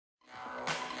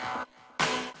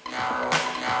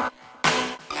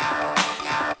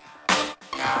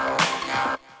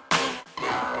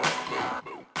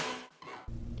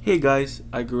Hey guys,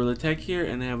 iGorillaTech here,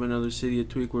 and I have another Cydia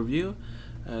tweak review.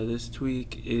 This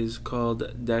tweak is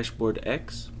called Dashboard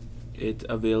X. It's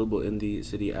available in the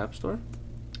Cydia App Store.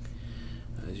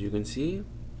 As you can see,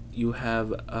 you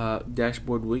have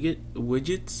dashboard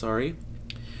widgets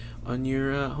on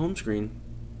your home screen.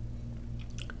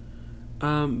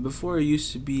 Before it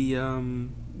used to be I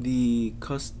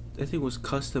think it was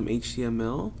custom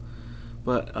HTML,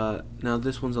 but now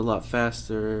this one's a lot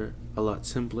faster, a lot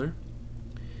simpler.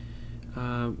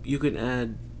 You can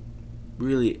add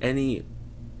really any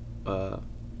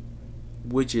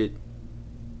widget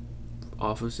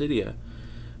off of Cydia.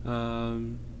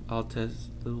 I'll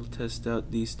test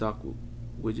out the stock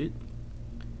widget.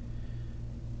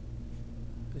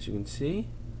 As you can see,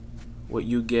 what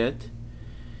you get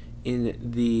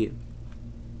in the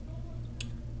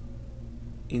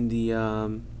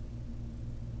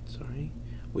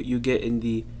what you get in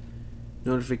the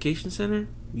notification center,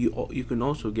 you can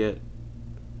also get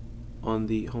on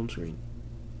the home screen.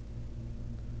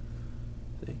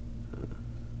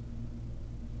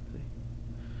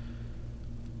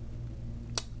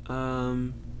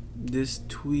 This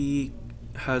tweak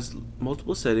has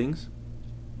multiple settings.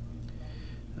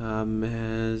 It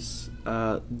has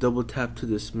double tap to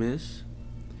dismiss.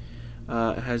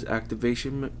 It has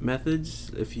activation methods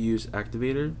if you use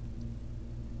activator.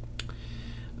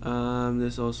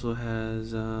 This also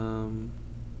has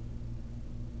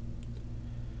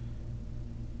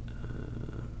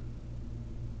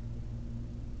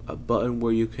a button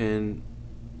where you can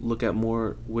look at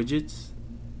more widgets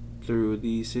through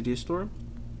the Cydia store.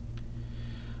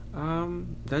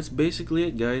 That's basically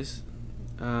it, guys.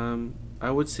 I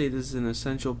would say this is an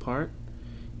essential part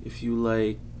if you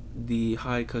like the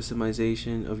high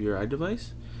customization of your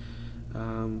iDevice.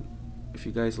 If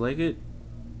you guys like it,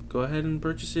 go ahead and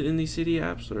purchase it in the Cydia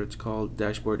App Store. It's called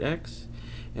Dashboard X,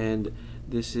 and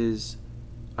this is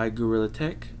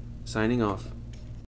iGorillaTech signing off.